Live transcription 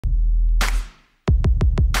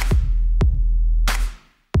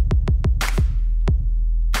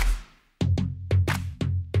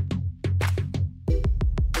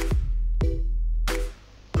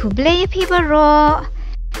kublay pi baro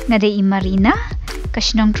ngade imarina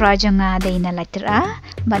kashnong trajonga de na Laittyra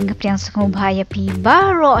ban ngapriang sngewbhaya pi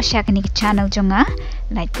baro sya kani channel jonga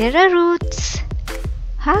Laittyra roots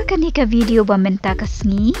ha kani ka video ba menta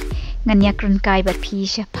kasngi nganya krenkai bat pi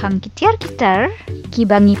shaphang tiar gitar ki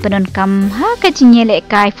bangi penon kam ha ka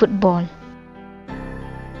jingialehkai football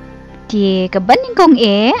ti ka baningkong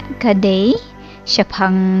ka dei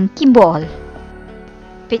shaphang ki ball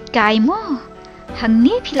peitkai mo hang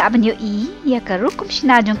ni phila banyo ya ka rukum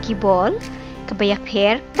shna jong ki ball kabayak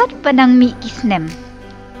pher kat banang mi kisnem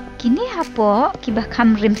kini hapo ki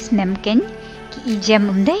bakham rim snem ken ki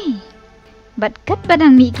ijem umdei bat kat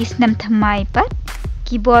banang mi kisnem thamai pat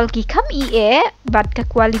ki ball ki kham bat ka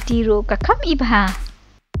quality ro ka kham bha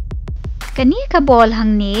kani ka ball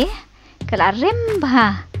hang ni kala rem bha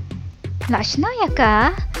lashna ya ka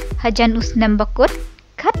hajan usnem bakut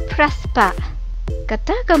kat praspa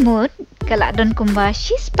kata gamut kala don kumba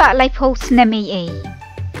shispa life house nem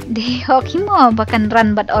de hoki mo bakan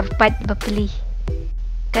ran bat orpat bapli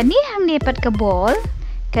kani hang ne pat ka ball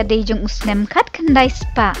kadai jong usnem khat khandai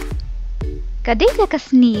spa kadai ka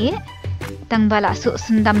kasni tang bala su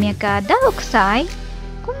sendam ya ka da uksai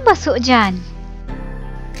kumba su jan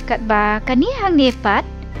kat ba kani hang ne pat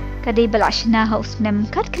kadai bala shna ha usnem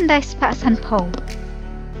khat khandai spa san pho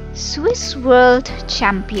Swiss World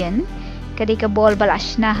Champion kadai ka ball bala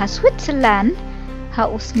shna ha Switzerland ha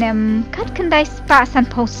usnem kat khandai spa san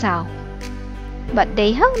pho sao bat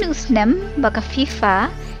dei ha nu usnem baka FIFA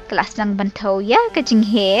kelas nang bantau ya ka jing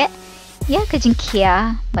he ya ka jing khia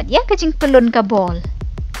bat ya ka jing pelun ka ball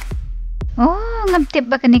oh ngam tip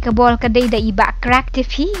baka ni ka ball kadai da iba crack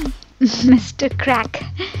tifi Mr. Crack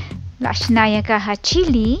lashna ya ka ha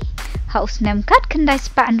Chile ha usnem kat khandai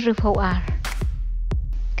spa an ru pho ar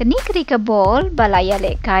kani kri ka ball balaya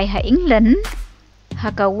lehkai ha England ha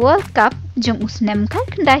ka Worldcup jong usnem kat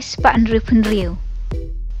khandai spa an ru pun riu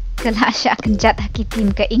kala sya kenjat ha ki tim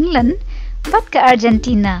ka England bat ka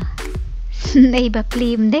Argentina nei ba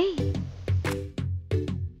plim dei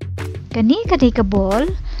kani kadai ka ball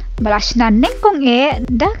balashna nengkong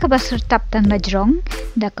da ka basur tap tang lajong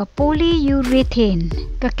da ka polyurethane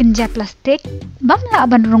ka kenja plastik bamla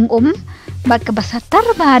ban rong bat ka basatar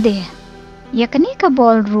ba de ya kani ka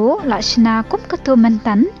ball ru lashna kum ka to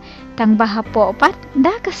mentan tang bahapo pat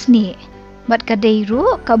da kasni bat kadai ru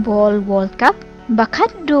ka ball World Cup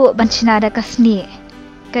bakhat du banchna da kasni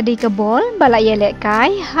kadai ka ball balaya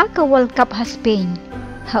lehkai ha ka World Cup ha Spain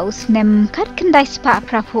ha usnem khat khandai spa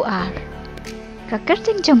prapu ar ka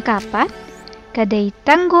kerting jong kapat kadai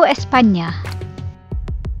tango Espanya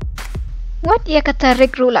what ya kata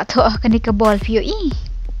rekru la to kani ka ball pio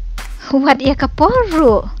what ya ka por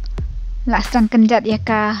ru lasang kenjat ya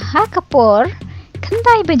ka ha ka por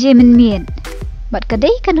khandai baje min bat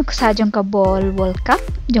kadai kanuk sa jong ka ball World Cup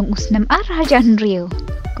jong usnem ar ha hynrei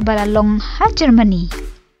ka Wahlong ha Germany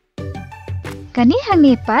kani hang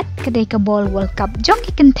ni pat kadai ka ball World Cup jong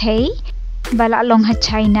ki kenthei bala long ha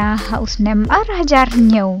China ha usnem ar hajar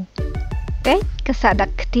nyau peit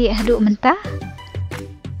kasadak ti hadu menta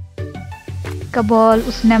ka ball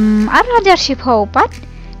usnem ar hajar shipho pat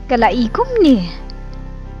kala ikum ni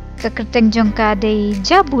ka kerteng jong ka dei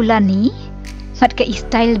jabulani mat ka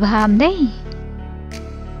style baham dei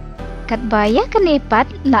kat baya kane pat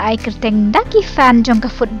la ai kerteng daki fan jong ka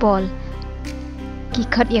football ki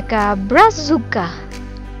khat ya ka brazuka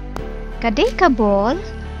kadai ka ball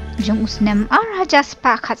jong usnem ar hajas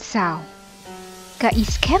pa khat sao ka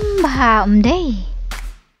iskem baha dei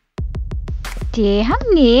te hang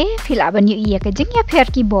ni phila ban yu ya ka jingya pher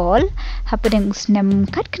ki ball ha pedeng usnem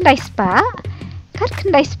khat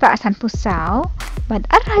khandai spa san pu sao bat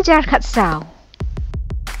ar hajar khat sao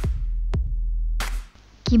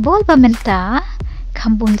ki ball ba menta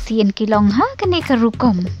khambun sien ki long ha kane ka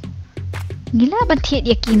rukom gila ban thiet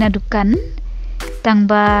ya ki na dukan tang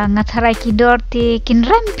ba ngatharai ki dor te kin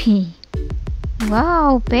rampi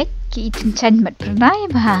wow pet ki itin chan mat pranai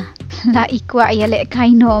ba la ikwa ialeh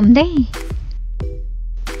nom dei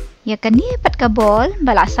ya kani pat ka ball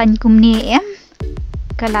bala san kumni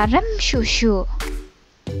kala ram shu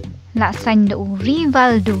la san do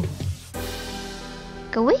rivaldo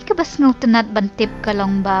kawai ka bas sngewtynnad bantip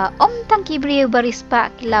kalong ba tang ki briu barispa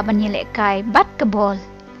kilaban ialehkai bat ka ball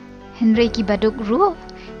hynrei ki baduk ru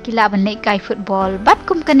kilaban lehkai football bat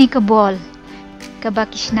kum kani ka ball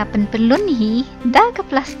kabakishna penpelun hi da ka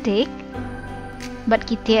plastik bat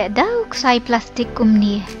kite da uksai plastik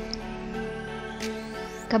kumni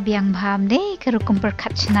kabiang bham de karukum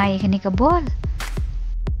perkhat chnai kani ka ball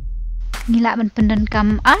ngila ban pendon kam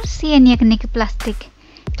arsian ya kani ka plastik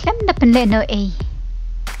klem da pende no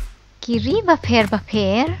kiri ba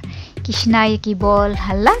pher Kishnaya ki bol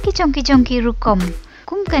hala ki chongki rukom.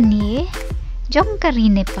 Kum kani jong kari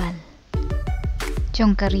Nepal.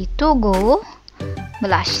 Jong kari Togo.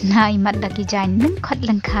 Belashna imat daki jain khot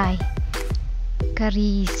lehkai.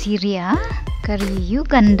 Kari Syria, kari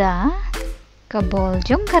Uganda, ka bol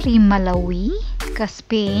jong kari Malawi, ka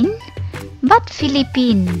Spain, bat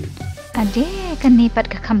Filipin. Ade kani pat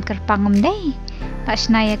ka kham kerpangom dai.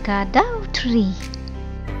 Pasnaya ka daw tri.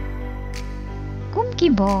 Kum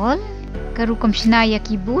ki bol karu kom shnaya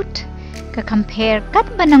ki boot ka compare kat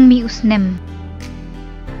banang mi usnem.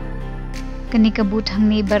 Kani ka boot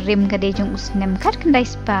hang ni barim ka de jong usnem kat kendai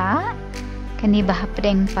spa. Kani bah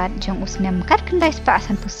pedeng pat jong usnem kat kendai spa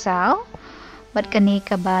asan pusau. Bat kani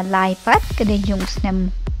ka ba lai pat ka de jong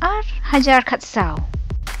usnem ar hajar kat sau.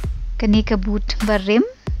 Kani ka boot barim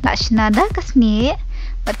la shnada kasni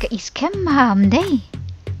bat ka iskem maham dai.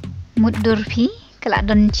 Mut durfi kala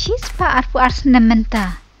don cheese pa ar pu ar snem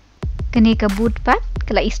menta. Kani ka boot pat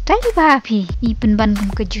kala style ba phi ipen ban kum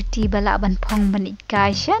ka juti bala ban phong ban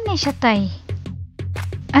kyrshan ne shatai.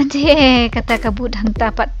 Ade kata ka boot hang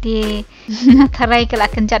tapat ti tharai kala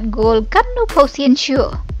kenjat gol kan no pausian shu.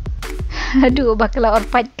 Aduh bakala or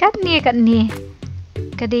pat kan ni.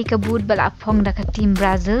 Kadai ka boot bala phong da ka team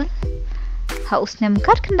Brazil. Ha usnem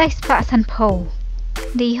kat kendai spa san pau.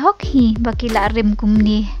 Dei hockey bakila rem kum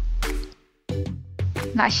ni.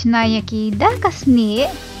 Nashnaya ki da kasni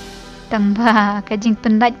tangba kajing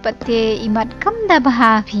pendaj pate imat kam da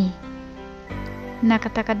bahapi. Na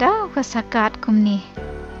kata kada ka sakat kum ni.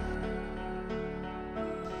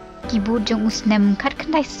 Kibut jong usnem kat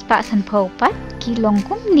kendai spa san pau pat kilong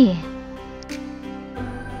kum ni.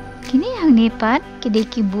 Kini hang ni pat kidai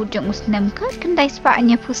kibut jong usnem kat kendai spa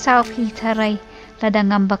nya pusau pi tharai lada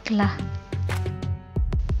ngam bakla.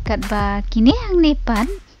 Kat ba kini hang ni pat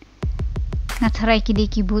ngatharai kidai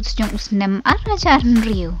kibut jong usnem arajar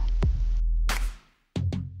riu.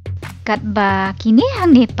 Kat ba kini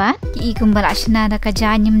hang ni pat ki kumbala shnada ka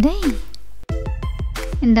janyem dai.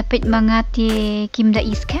 Inda peit mangati kim da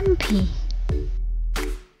iskempi.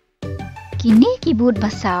 Kini kibut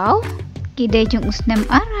basau kidai jong usnem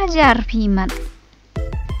arajar pimat.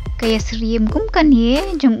 Kaya seriem kum kani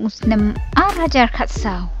jong usnem arajar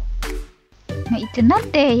khatsau.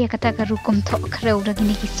 Ngaitanad de ya kata ka rukom thok kreu da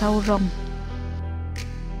gini ki saurong.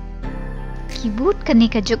 Kibut kani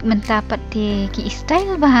ka juk menta patte ki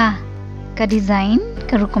style bah. Ka design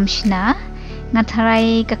ka rukom shna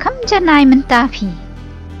ngatharai ka kham janai menta phi.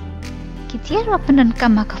 Kitiar wapanon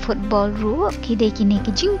kama ka football ru kidai kini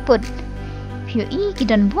ki jingput. Pio i ki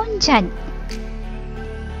don bonjan.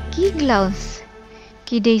 Ki gloves.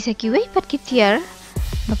 Kidai sa ki wei pat kitiar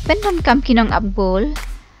bapendon kam kinong abgol.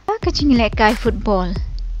 Ka jingialehkai football.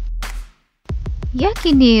 Ya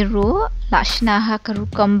kini ru lashna ha ka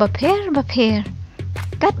rukom baper.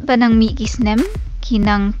 Kat banang mi kisnem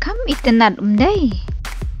kinang kam itnad umdai.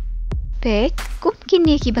 Peit kum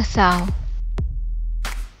kini ki basau.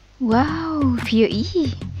 Wow, pio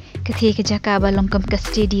i. Kethi ke jaka balong kam ke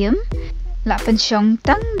stadium. La pensyong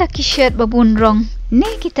tang da ki shirt babun rong. Ne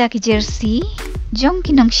kita ki jersey. Jong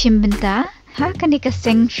kinong shim benta. Ha kani ka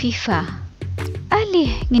seng FIFA.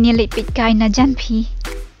 Alih ngini leit peitkai na jan pi.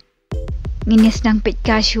 Ngini sedang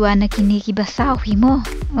peitkai shua na kini ki basau pi mo.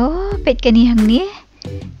 Oh, peit kani hang ni.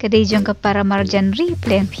 Kadai jong ka paramarjan ri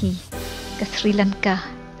plan pi. Ka Sri Lanka.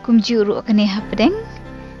 Kum juru kani hapdeng.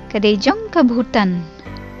 Kadai jong ka Bhutan.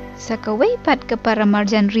 Sakawai pat ke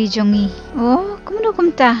paramarjan ri jongi. Oh, kumno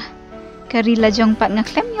kumta. Kari lajong pat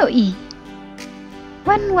ngaklem yo i.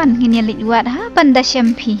 Wan ngini leit wat ha banda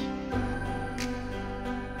syampi.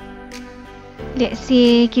 Lek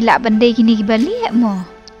si kilak bandai kini ki balik mo.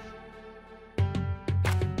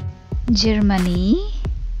 Germany.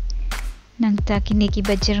 Nang ta kini ki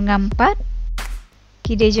bajer ngampat.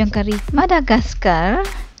 Kidai jong kari Madagaskar.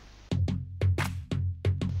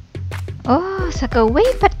 Oh, sakawai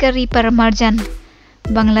pat kari paramarjan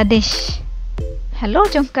Bangladesh. Hello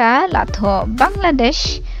jongka latho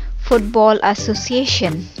Bangladesh Football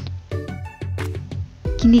Association.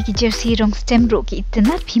 Kini ki jersey rong stem ro ki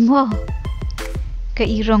itnat phimo. Ka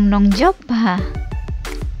irong nong job ba.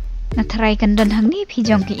 Natharai kan don hang ni phi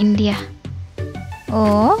jong ki India.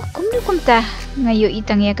 Oh, kumnu kumta ngayo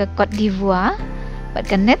itang ya ka Cote d'Ivoire pat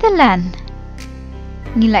kan Netherlands.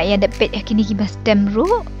 Nilai ya dapet ya kini ki bas stem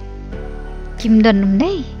ro. Kim don num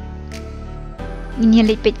dai. Ini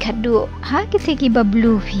leit peit khadu ha kite ki ba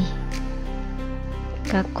blue phi.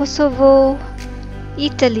 Ka Kosovo,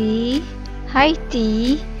 Italy,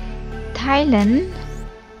 Haiti, Thailand,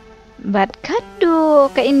 bat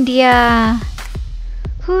khadu ka India.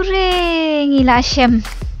 Hooray ngila shem.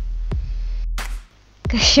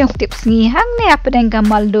 Ka syong tips ngihang ni apa dan ka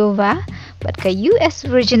Moldova, bat ka US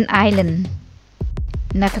Virgin Island.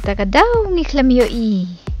 Na kata ka daw ngiklam yo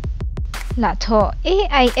i. La to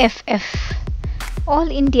AIFF,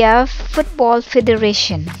 All India Football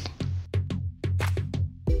Federation.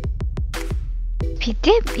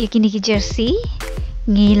 Pitip yakini ki jersey,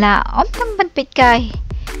 ngila omtang ban peitkai,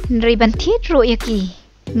 hynrei ban tiet ro yaki.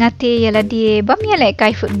 Ngate ialade bam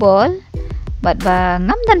ialehkai football, bat ba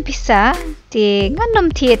ngam dan pisa, te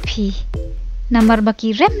nganom tiet pi. Namar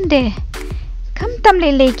baki rem de. Khamtam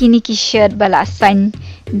lele kini ki shirt bala assign,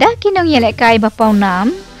 da kinong ialehkai bapau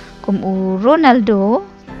nam, kum u Ronaldo,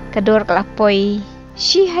 kador kalapoi,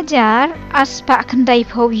 si hajar aspa kandai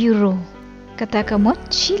pau euro. Kata kamot,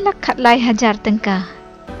 sila katlai hajar tengka.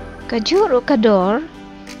 Kajuro kador,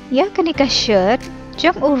 ya kanika shirt,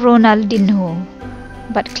 jong u Ronaldinho.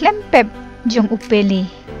 Bat klempep jong u Pele.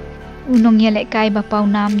 Unong ialehkai bapau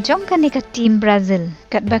nam jong kanika tim Brazil.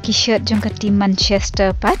 Kat baki shirt jong ka tim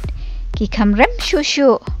Manchester pat, ki kamrem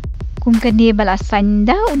shushu. Kum kani balasan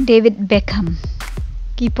da u David Beckham.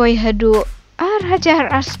 Ki poi hadu ar hajar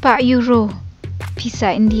aspa euro.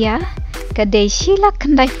 Pisa India, kadai sila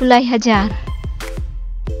kandai fulai hajar.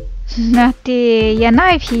 Ngate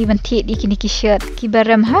yanai pi bantit ikini ki shirt ki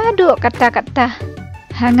baram hadu kata-kata.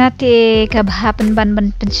 Hangate ka bahapan ban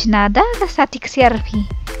pensnada ka sati ksiar pi.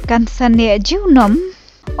 Kan sane junom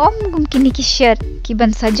om gum kini ki shirt ki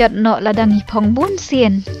ban sajat no ladang ipong bun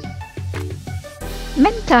sien.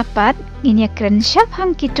 Mentapat nginya kren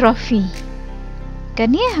shaphang ki trophy.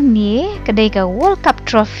 Kani hang ni kadai ka Worldcup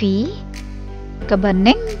trophy ka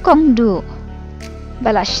baneng kongdu.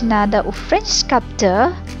 Balashnada u French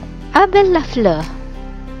sculptor Abel Lafleur.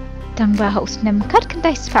 Tang bahaus nem kat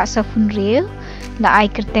kendai spasa hynrei la ai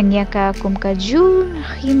kerteng yaka kum ka jul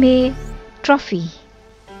hime trophy.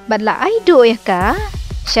 Bat la ai do yaka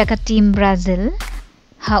syaka tim Brazil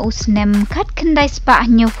haus nem kat kendai spa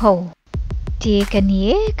nyo po. Ti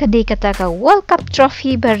kani kadai kata ka Worldcup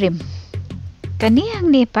trophy barim. Kani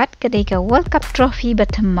hang nepat kadai ka Worldcup trophy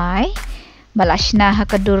batamai balashna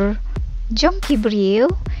hakadur jong kibriu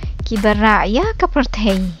kibara ya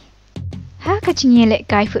kaperthei. Ha ka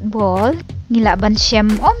jingialehkai football ngila ban syam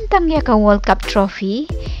om tang ya ka Worldcup trophy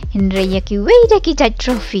hynrei ya ki weida ki jaj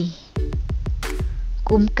trophy.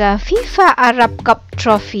 Kum ka FIFA Arab Cup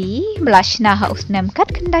trophy balashna haus nem kat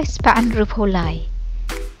kendai spaan rupholai.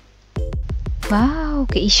 Wow,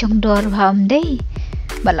 ke isyong dor bham dei.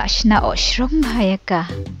 Balashna o shrong bhayaka.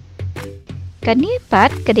 Kanipat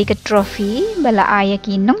kadai ka trophy bala aya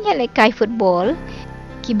ki nong ialehkai football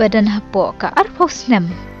ki badan hapo ka arpos nem.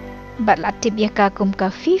 Bat latib yaka kum ka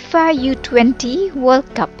FIFA U20 World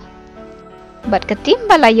Cup. Bat ka tim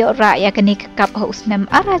balayo ra ya kani ka cup haus nem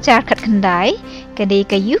arajar kat kendai kadai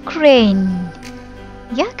ka Ukraine.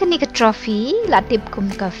 Ya kani ka trophy latib kum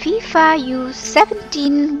ka FIFA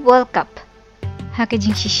U17 World Cup. Ha ka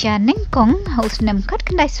jing shisha nengkong haus nem kat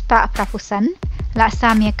kendai spa prapusan la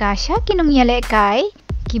sam yaka sha kinong ialehkai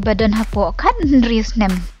ki badan hapo kat nrius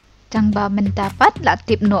nem. Tang ba mentapat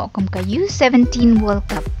latib no kum ka U17 World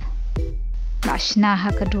Cup. Lashna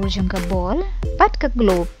ha kadur jong ka ball pat ka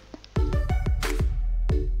globe.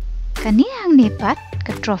 Kani hang nepat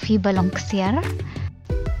ka trophy balong ksiar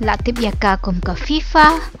latib yaka kum ka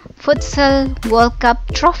FIFA Futsal World Cup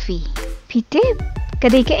trophy. Pitip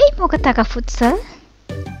kadai ka mo kata ka futsal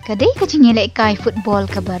kadai ka jingialehkai football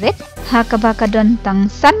ka baret ha ka ba ka don tang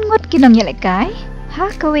sangot kinong ialehkai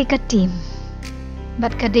ha ka we ka team.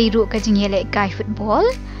 Bat kadai ru ka jingialehkai football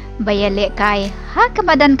bayalehkai ha ka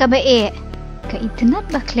badan ka bae. Kaitanat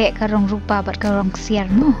bakle karong rupa bat karong siar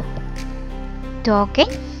mo. Token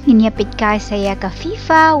niya peitkai saya ka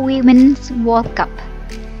FIFA Women's World Cup.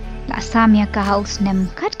 La samya ka haus nem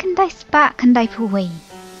kat kandai spa kandai puway.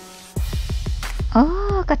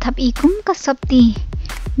 Oh, katap ikum ka sabti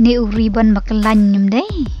ni uriban makalan nyum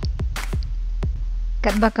day.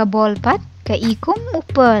 Kat baka ball pat ka ikum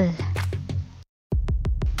upal.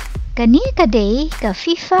 Kani kadai ka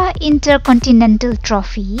FIFA Intercontinental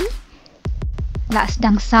Trophy. La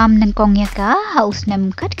sedang sam nengkong ya ka haus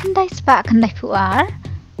nem kat kandai spa kandai puar.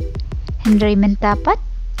 Hynrei mentapat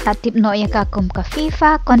latip no ya ka kum ka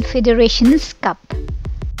FIFA Confederations Cup.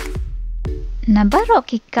 Nabaro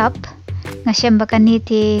ki cup ngasyam bakani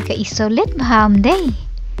ti ka isolate baham day.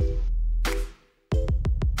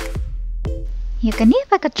 Ya kani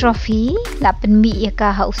pa ka trophy lapan mi ya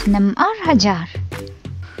ka haus nem ar hajar.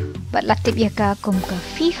 Bat latip ya ka kum ka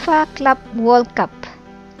FIFA Club World Cup.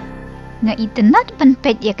 Nga itanat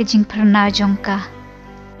panpet ya kajing paramarjan ka.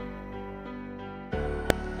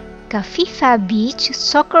 Ka FIFA Beach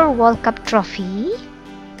Soccer World Cup Trophy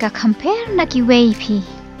ka compare na ki way pi.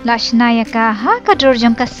 Lashnaya ka ha kador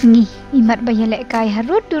jong kasngi. Imat baya lehkai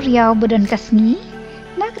harut duriau bedon kasngi.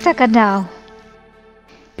 Nak takadaw.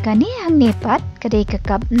 Kani hang nepat kadai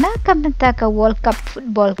kakap na kamta ka Worldcup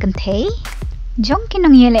football kantei. Jong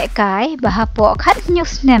kinong ialehkai bahapo khat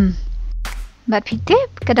news nem. Bat pitep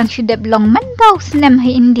kadang syudep long mandau snem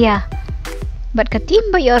hai India. Bat katim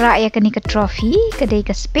bayo raya kani ka trophy kadai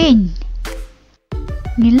ka Spain.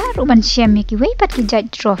 Nila ruban syam ki wei pat ki judge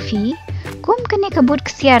trophy. Kum kani ka bud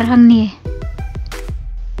kesiar hang ni.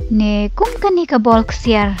 Ne kum kani ka ball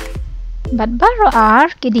kesiar. Bat baro ar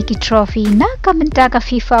kidi ki trophy na kamenta ka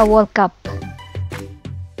FIFA World Cup.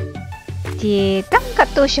 Ti tam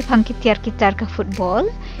katno shaphang tiar ka football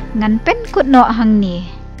ngan pen katno hang ni.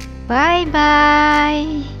 Bye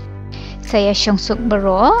bye. Saya Sohbar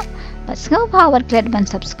baro. Bat sngewtynnad wat klet ban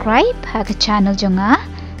subscribe ha ka channel jonga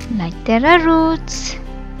Laittyra Roots.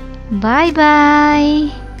 Bye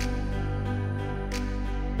bye.